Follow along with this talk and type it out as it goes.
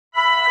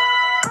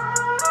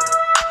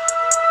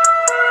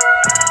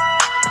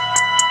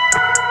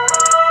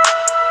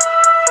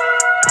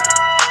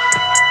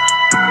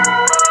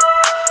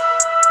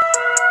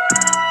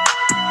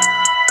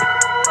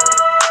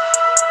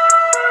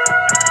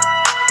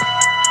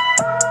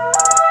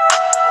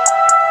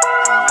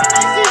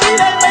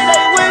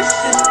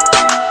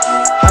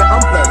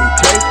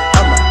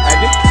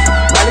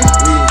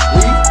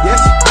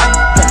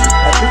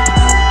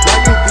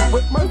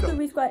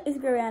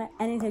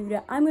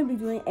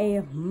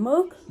a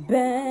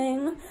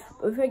mukbang.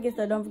 But before we get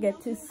started, don't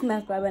forget to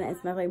smash the like button and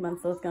smash the like button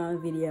so let's get on the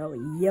video.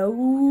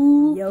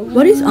 Yo.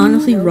 What is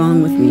honestly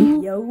wrong with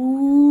me?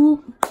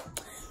 Yo.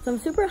 So I'm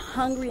super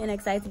hungry and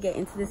excited to get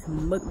into this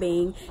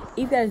mukbang. If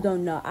you guys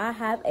don't know, I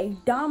have a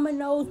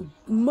Domino's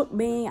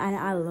mukbang and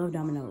I love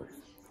Domino's.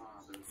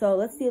 So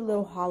let's see a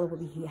little haul of what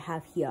we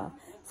have here.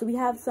 So we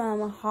have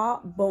some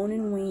hot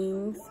bone-in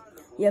wings.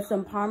 We have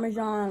some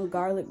Parmesan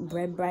garlic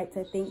bread bites,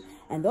 I think.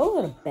 And those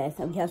are the best.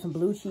 And we have some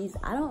blue cheese.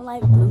 I don't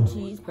like blue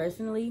cheese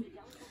personally.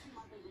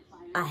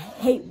 I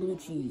hate blue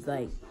cheese.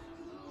 Like,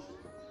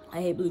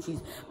 I hate blue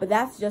cheese. But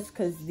that's just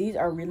because these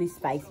are really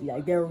spicy.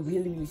 Like, they're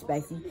really, really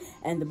spicy.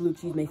 And the blue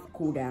cheese makes it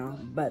cool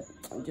down. But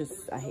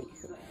I hate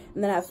it.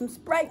 And then I have some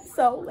Sprite.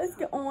 So let's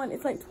get on.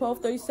 It's like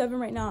 12:37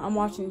 right now. I'm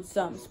watching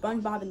some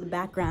SpongeBob in the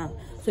background.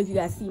 So if you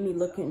guys see me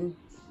looking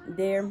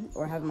there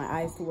or have my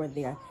eyes toward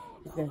there,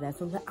 it's because that's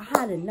what I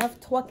had enough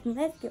talking.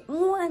 Let's get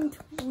on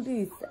to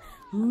this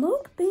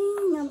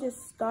mukbang. I'm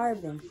just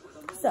starving.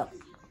 So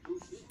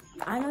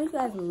I know you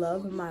guys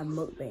love my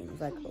mukbangs,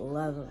 like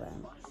love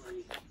them.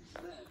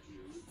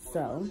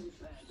 So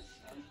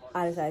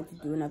I decided to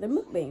do another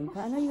mukbang.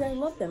 I know you guys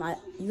love them.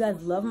 You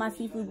guys love my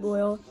seafood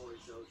boil.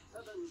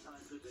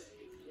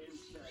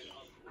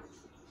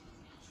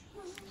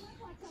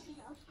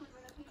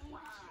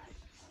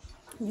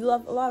 You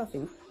love a lot of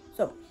things.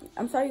 So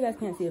I'm sorry you guys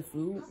can't see the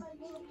food.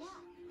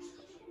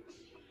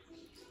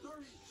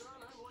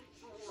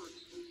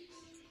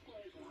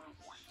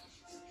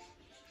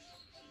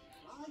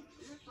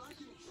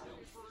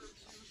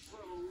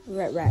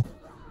 Right.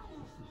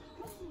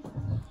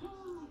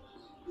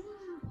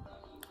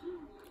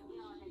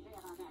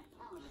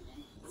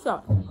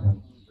 So,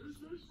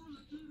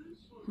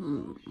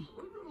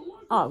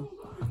 oh,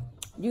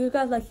 do you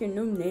guys like your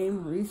new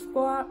name,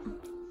 Resquat?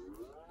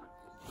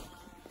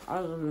 I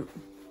love it.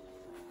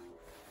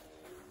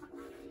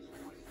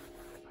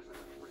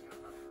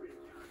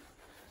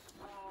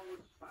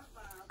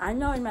 I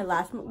know in my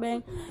last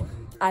mukbang,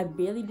 I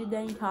barely did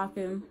any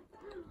talking.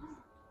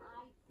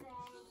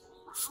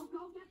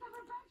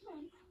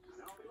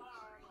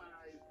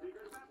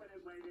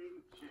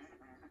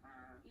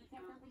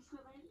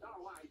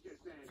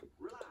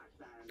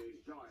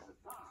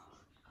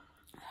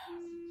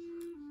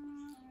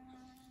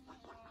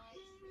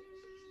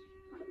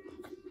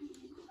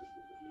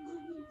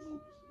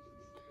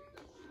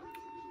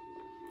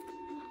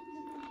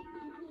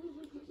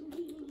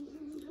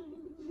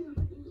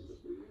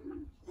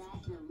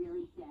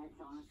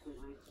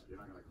 You're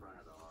not gonna cry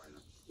though, are you?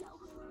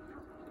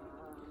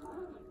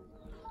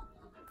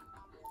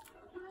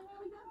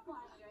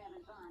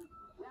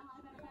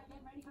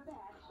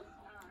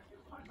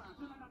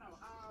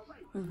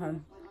 Okay.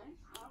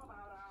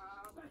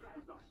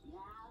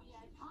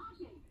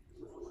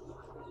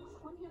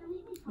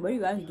 What are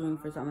you guys doing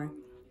for summer?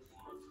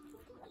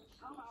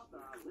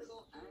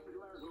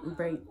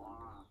 Break.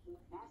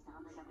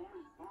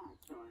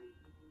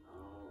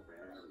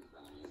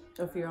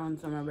 If you're on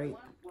summer break.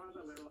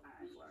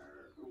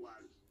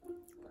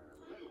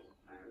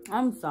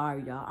 I'm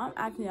sorry, y'all. I'm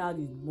asking y'all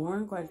these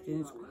boring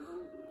questions.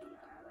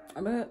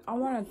 But I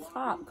want to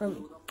talk. Because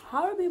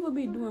how do people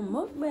be doing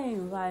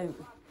mukbangs? Like,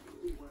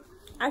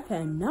 I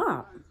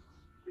cannot.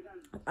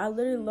 I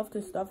literally love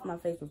to stuff my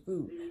face with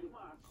food.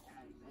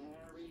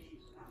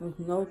 There's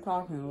no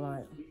talking.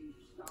 Like,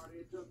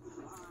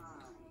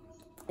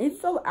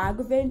 it's so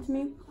aggravating to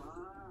me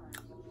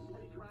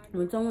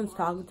when someone's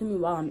talking to me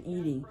while I'm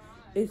eating.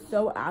 It's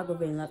so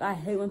aggravating. Like, I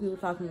hate when people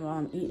talk to me while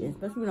I'm eating.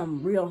 Especially when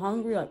I'm real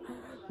hungry. Like,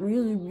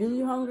 really,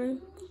 really hungry.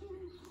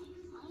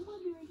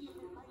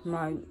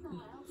 Like,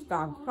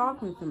 stop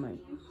talking to me.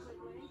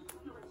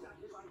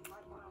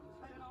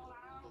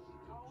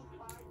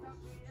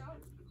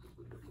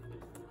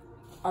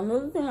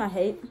 Another thing I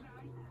hate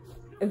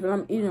is when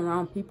I'm eating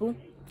around people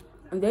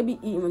and they be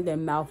eating with their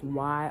mouth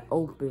wide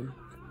open.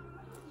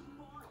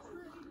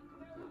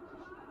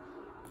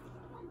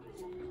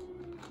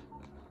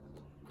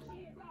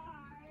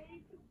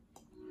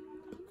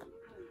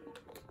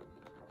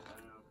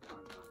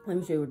 Let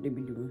me show you what they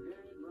be doing.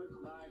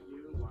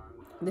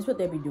 This is what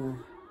they be doing.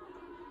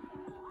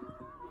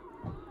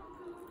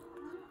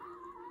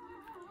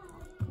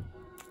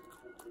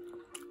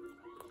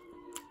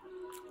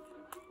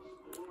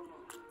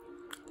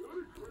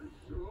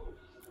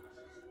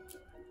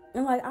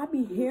 And like, I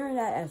be hearing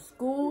that at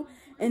school,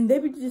 and they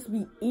would just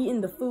be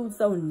eating the food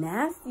so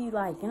nasty,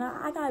 like, and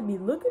I gotta be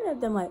looking at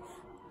them like,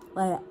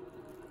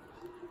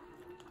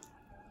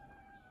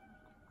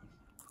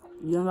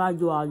 you don't gotta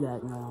do all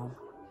that, no.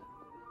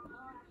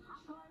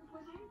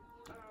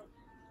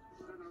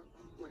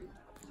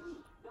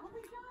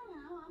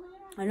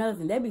 Another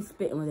thing, they be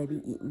spitting when they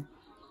be eating.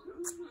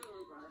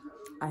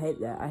 I hate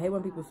that. I hate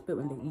when people spit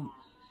when they eat.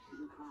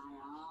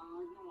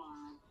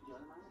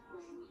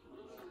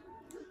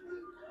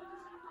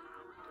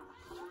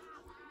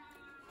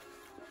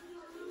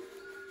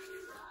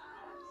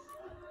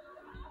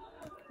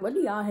 What do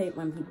y'all hate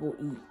when people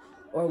eat?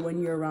 Or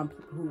when you're around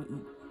people who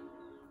eat?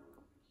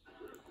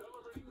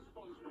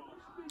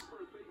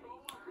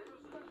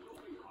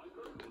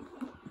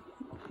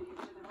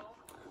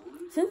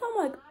 since I'm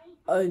like,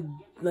 I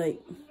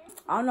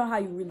don't know how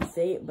you really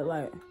say it, but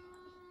like,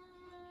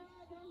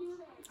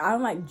 I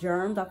don't like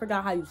germs. I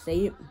forgot how you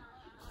say it.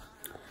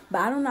 But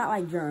I do not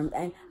like germs.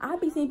 And I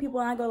be seeing people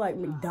when I go like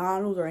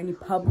McDonald's or any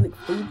public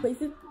food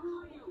places.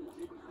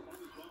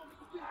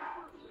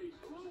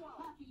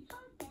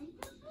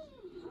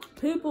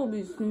 People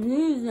be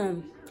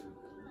sneezing.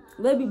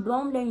 They be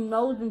blowing their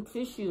nose in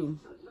tissue.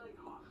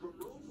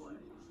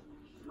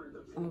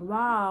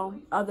 While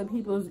other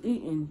people's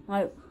eating.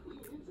 Like,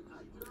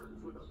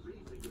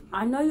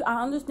 I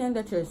understand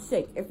that you're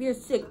sick. If you're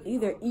sick,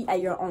 either eat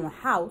at your own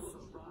house,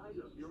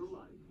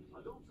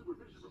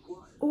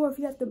 or if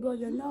you have to blow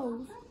your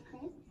nose,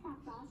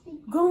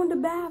 go in the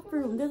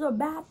bathroom. There's a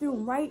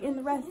bathroom right in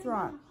the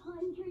restaurant.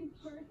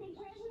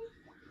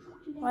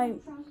 Like,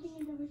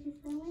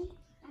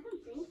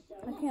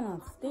 I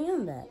cannot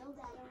stand that.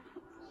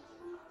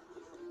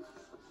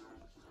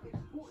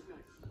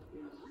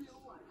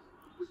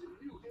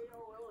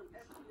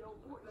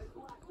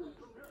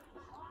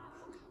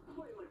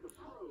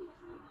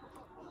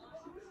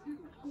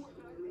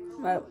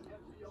 Like,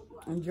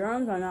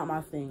 germs are not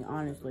my thing,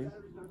 honestly.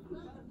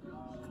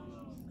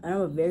 And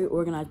I'm a very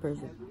organized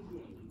person.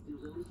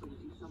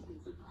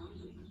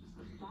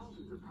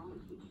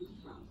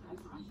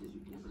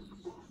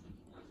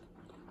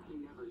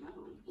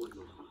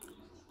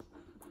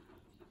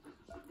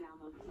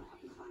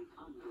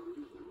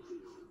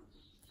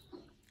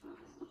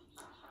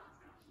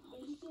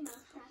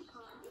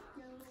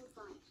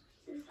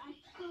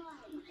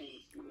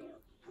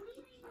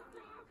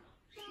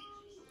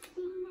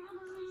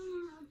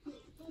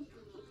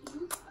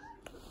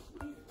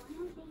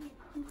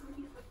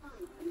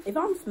 If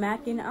I'm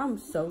smacking, I'm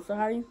so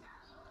sorry.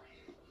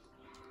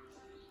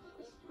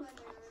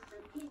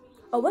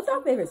 Oh, what's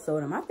our favorite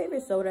soda? My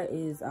favorite soda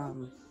is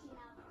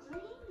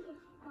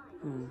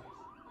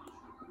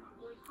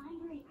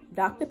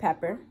Dr.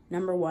 Pepper,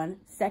 number 1.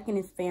 Second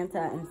is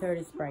Fanta, and third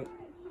is Sprite.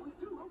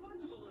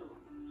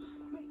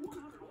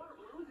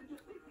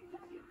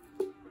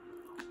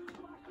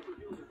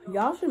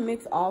 Y'all should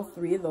mix all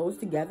 3 of those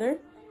together.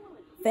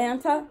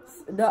 Fanta,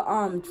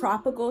 the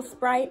tropical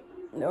Sprite,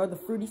 or the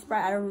fruity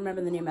Sprite, I don't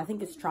remember the name. I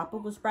think it's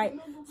tropical Sprite.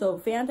 So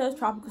Fanta's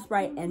tropical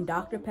Sprite and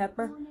Dr.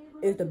 Pepper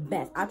is the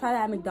best. I tried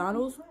that at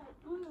McDonald's.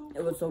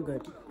 It was so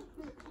good.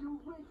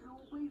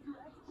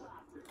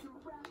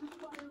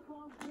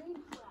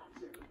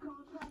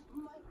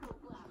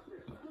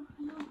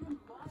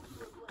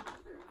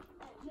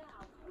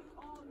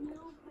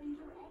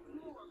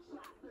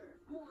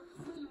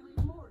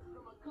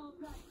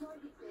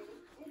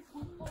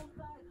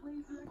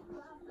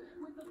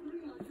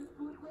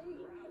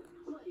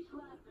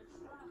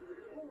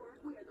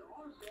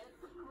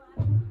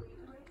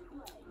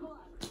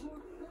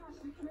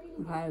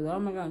 Okay, what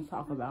am I going to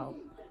talk about?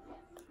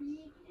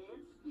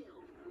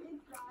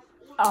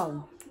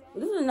 Oh,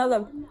 this is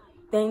another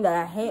thing that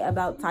I hate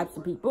about types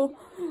of people.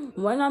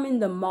 When I'm in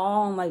the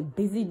mall on like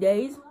busy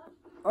days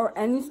or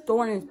any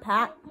store and it's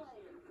packed,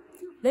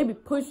 they be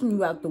pushing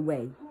you out the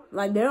way.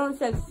 Like, they don't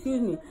say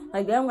excuse me.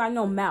 Like, they don't got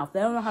no mouth. They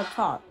don't know how to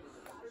talk.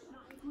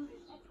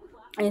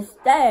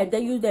 Instead, they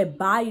use their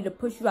body to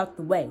push you out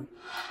the way.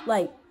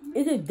 Like,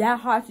 is it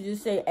that hard to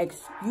just say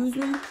excuse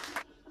me?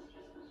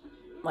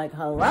 Like,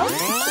 hello?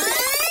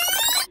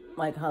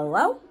 Like,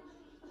 hello?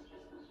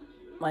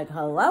 Like,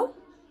 hello?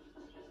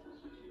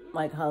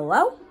 Like,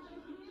 hello?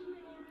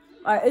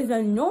 It's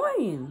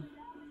annoying.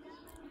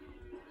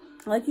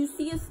 Like, you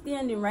see us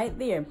standing right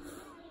there,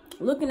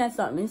 looking at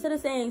something. Instead of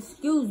saying,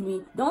 excuse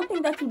me, don't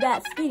think that you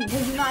that skinny,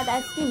 because you're not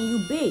that skinny, you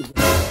big.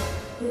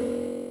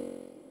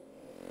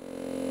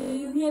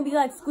 You can't be,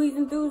 like,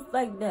 squeezing through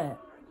like that.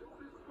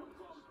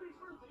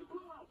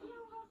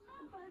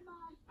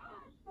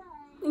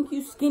 Think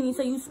you skinny,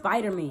 so you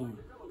Spider-Man.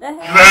 That's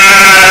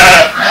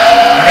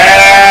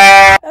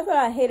what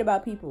I hate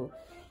about people.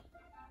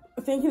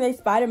 Thinking they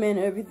Spider-Man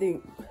and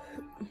everything.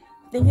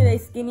 Thinking they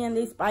skinny and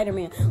they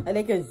Spider-Man. Like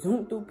they can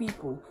zoom through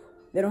people.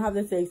 They don't have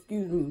to say,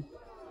 excuse me.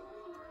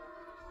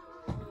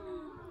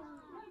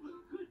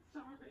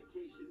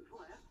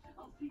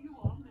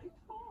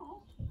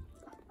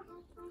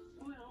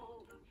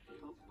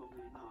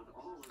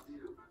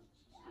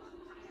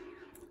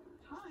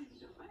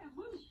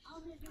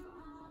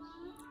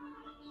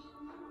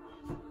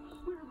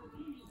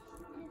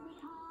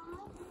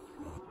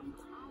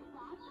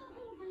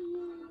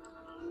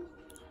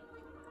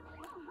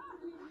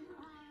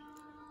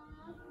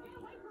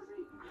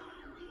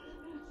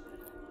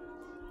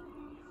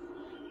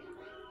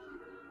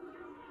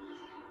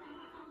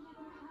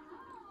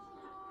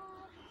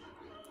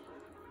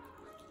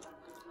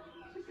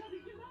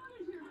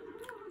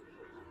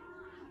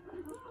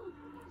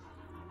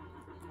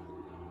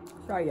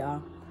 Sorry,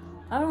 y'all.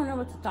 I don't know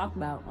what to talk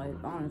about, like,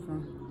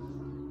 honestly.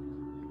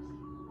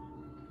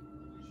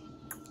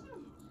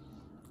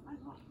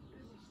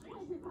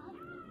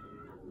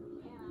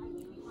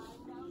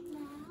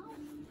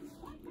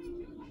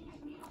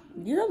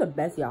 These are the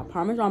best, y'all.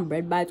 Parmesan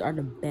bread bites are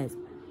the best.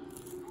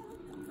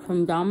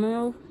 From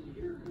Dominos.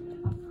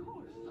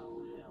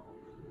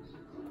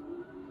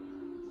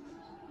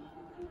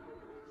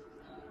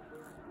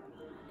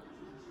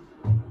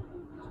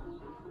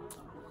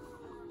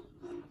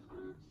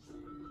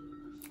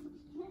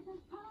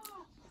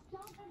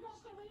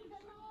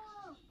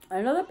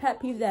 Another pet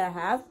peeve that I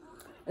have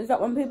is that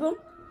when people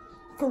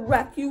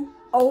correct you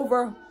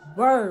over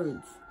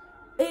words,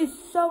 it's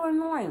so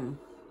annoying.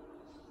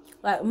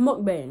 Like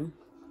mukbang.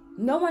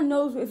 No one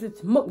knows if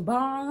it's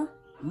mukbang,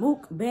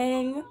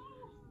 mukbang.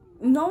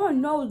 No one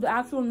knows the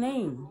actual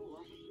name.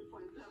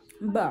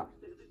 But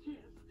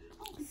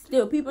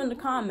still, people in the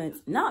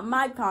comments, not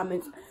my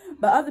comments,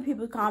 but other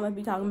people's comments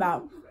be talking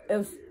about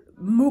it's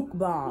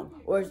mukbang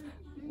or it's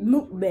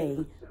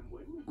mukbang.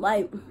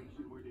 Like,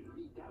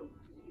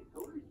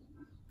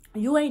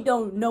 you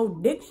don't know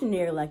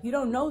dictionary. Like, you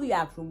don't know the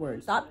actual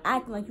word. Stop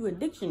acting like you a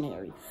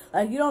dictionary.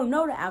 Like, you don't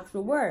know the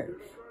actual word.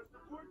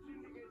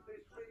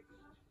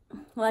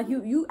 Like,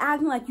 you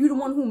acting like you the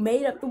one who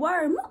made up the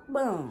word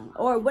mukbang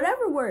or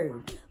whatever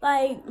word.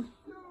 Like,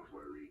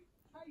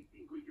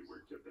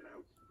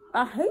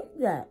 I hate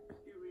that.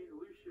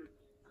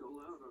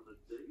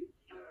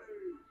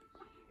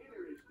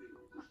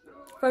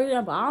 For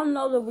example, I don't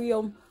know the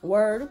real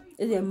word.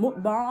 Is it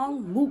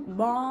mukbang,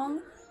 mukbang?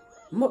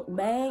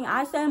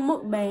 I say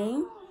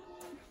mukbang,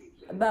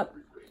 but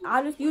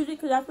I just use it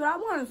because that's what I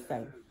want to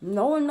say.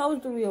 No one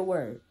knows the real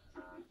word.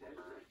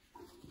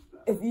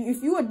 If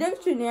you a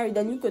dictionary,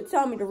 then you could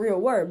tell me the real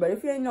word. But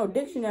if you ain't no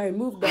dictionary,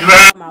 move the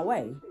out my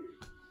way.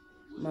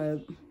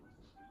 But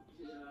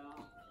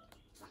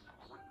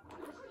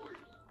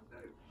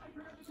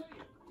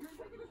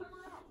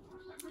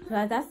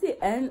so that's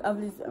the end of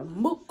this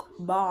mukbang.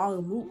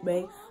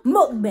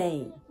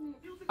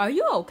 Are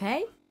you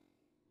okay?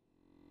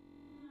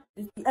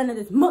 It's the end of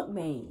this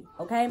mukbang,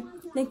 okay?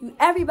 Thank you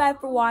everybody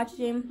for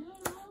watching.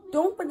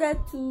 Don't forget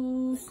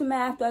to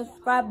smash that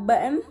subscribe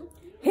button.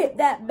 Hit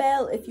that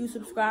bell if you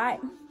subscribe,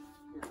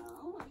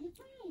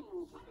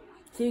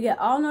 so you get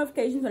all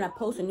notifications when I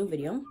post a new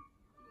video.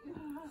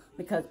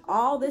 Because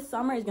all this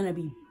summer is going to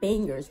be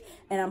bangers.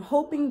 And I'm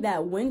hoping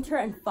that winter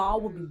and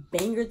fall will be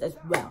bangers as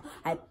well.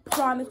 I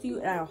promise you,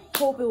 and I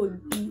hope it will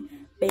be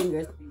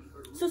bangers.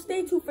 So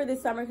stay tuned for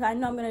this summer, because I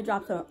know I'm going to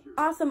drop some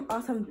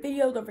awesome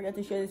videos. Don't forget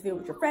to share this video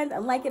with your friends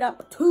and like it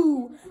up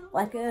too.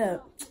 Like it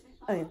up.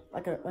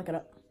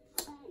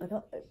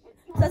 So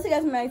I'll see you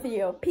guys in my next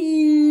video.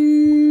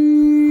 Peace.